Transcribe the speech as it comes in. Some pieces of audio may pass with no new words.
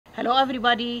Hello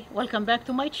everybody, welcome back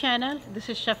to my channel. This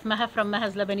is Chef Maha from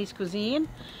Maha's Lebanese Cuisine.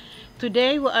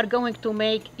 Today we are going to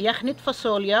make yakhnit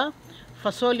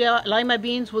fasolia lima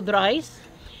beans with rice,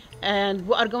 and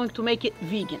we are going to make it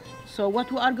vegan. So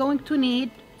what we are going to need,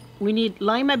 we need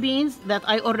lima beans that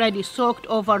I already soaked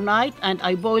overnight and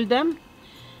I boiled them.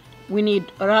 We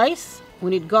need rice,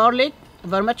 we need garlic,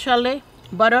 vermicelli,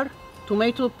 butter,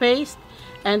 tomato paste,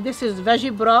 and this is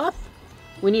veggie broth.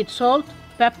 We need salt,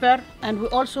 pepper, and we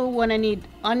also want to need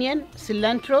onion,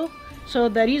 cilantro. So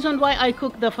the reason why I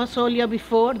cook the fasolia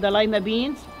before the lima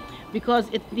beans, because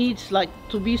it needs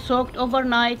to be soaked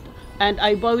overnight, and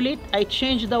I boil it. I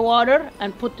change the water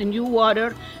and put the new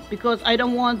water because I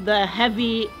don't want the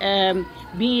heavy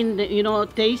bean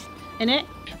taste in it.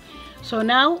 So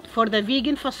now for the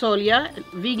vegan fasolia,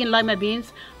 vegan lima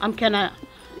beans, I'm gonna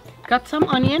cut some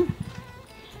onion.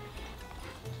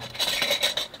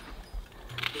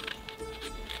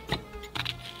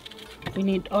 We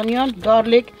need onion,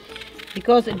 garlic,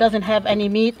 because it doesn't have any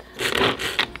meat.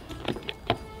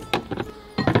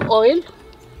 Oil.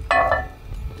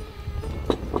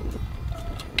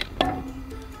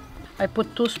 I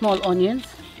put 2 small onions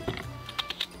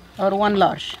or 1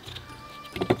 large.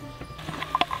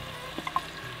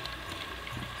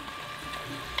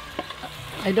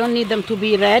 I don't need them to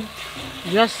be red,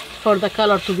 just for the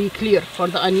color to be clear for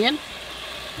the onion.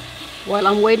 While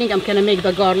I'm waiting, I'm gonna make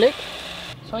the garlic.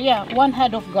 So yeah, 1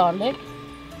 head of garlic,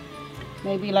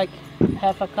 maybe like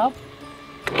half a cup.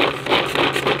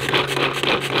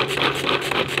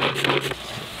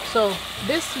 So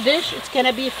this dish, it's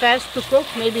gonna be fast to cook,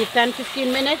 maybe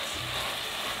 10-15 minutes,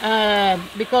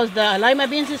 because the lima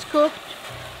beans is cooked,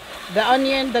 the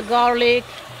onion, the garlic,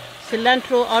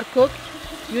 cilantro are cooked.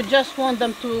 You just want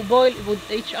them to boil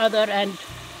with each other and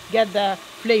get the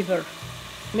flavor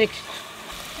mixed.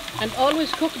 And always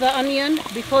cook the onion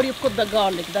before you put the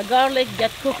garlic. The garlic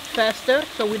gets cooked faster,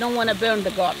 so we don't want to burn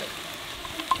the garlic.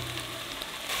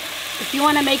 If you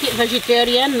want to make it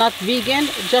vegetarian, not vegan,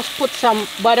 just put some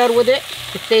butter with it.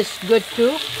 It tastes good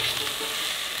too.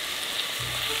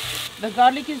 The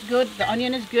garlic is good, the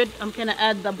onion is good. I'm going to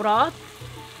add the broth.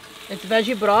 It's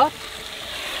veggie broth.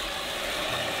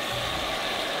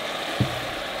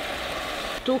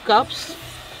 2 cups.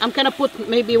 I'm going to put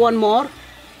maybe 1 more.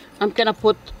 I'm going to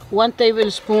put 1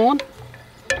 tablespoon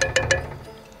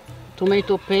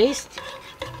tomato paste.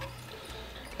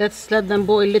 Let's let them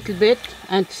boil a little bit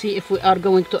and see if we are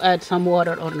going to add some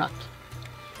water or not,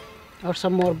 or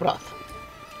some more broth.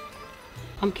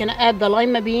 I'm going to add the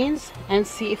lima beans and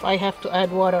see if I have to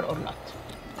add water or not.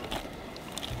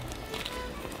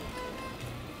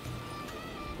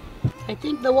 I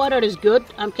think the water is good.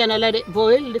 I'm going to let it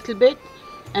boil a little bit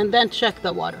and then check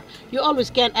the water. You always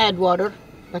can add water,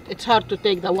 but it's hard to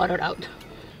take the water out.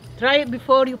 Try it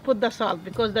before you put the salt,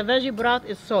 because the veggie broth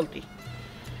is salty.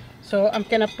 So I'm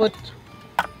gonna put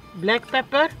black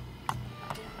pepper,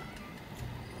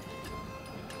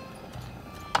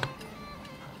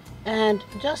 and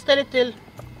just a little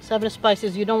 7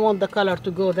 spices. You don't want the color to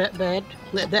go that bad,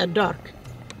 that dark.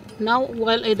 Now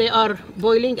while they are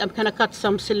boiling, I'm gonna cut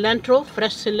some cilantro,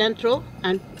 fresh cilantro,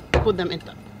 and put them in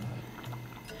top.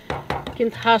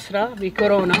 كنت حاسرة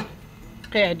بكورونا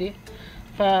قاعدة،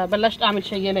 فبلشت أعمل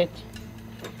شيلات.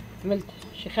 عملت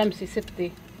شي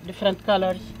 5-6 different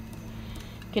colors.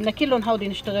 كنا كلهم هودي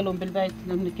نشتغلهم بالبيت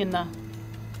لما كنا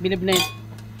بلبنان.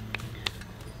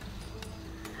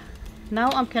 Now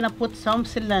I'm gonna put some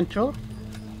cilantro.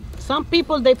 Some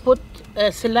people they put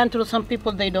cilantro, some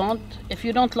people they don't. If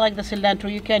you don't like the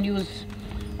cilantro, you can use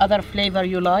other flavor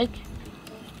you like.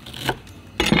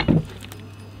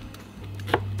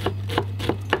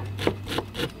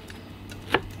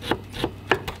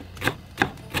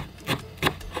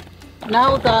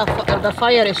 Now the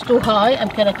fire is too high. I'm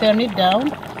gonna turn it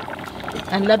down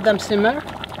and let them simmer.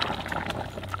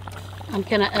 I'm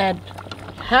gonna add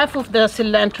half of the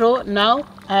cilantro now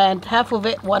and half of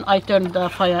it when I turn the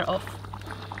fire off.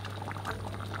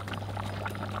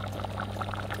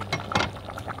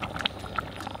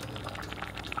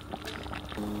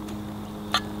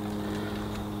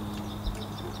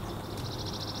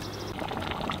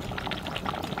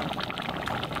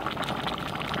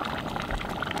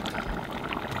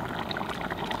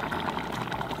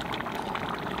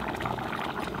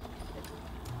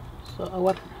 So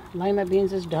our lima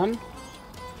beans is done.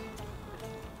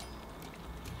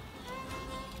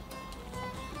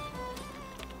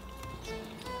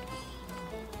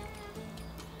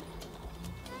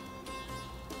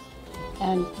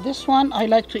 And this one I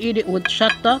like to eat it with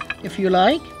shatta if you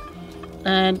like,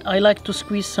 and I like to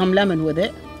squeeze some lemon with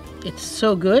it. It's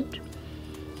so good.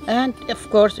 And of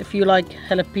course, if you like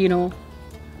jalapeno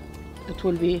it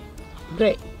will be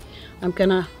great. I'm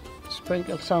gonna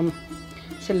sprinkle some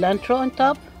cilantro on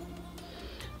top,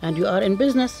 and you are in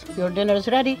business. Your dinner is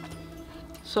ready.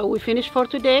 So we finished for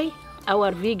today.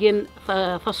 Our vegan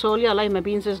Fasolia lima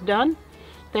beans is done.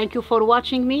 Thank you for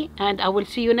watching me, and I will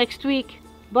see you next week.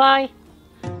 Bye.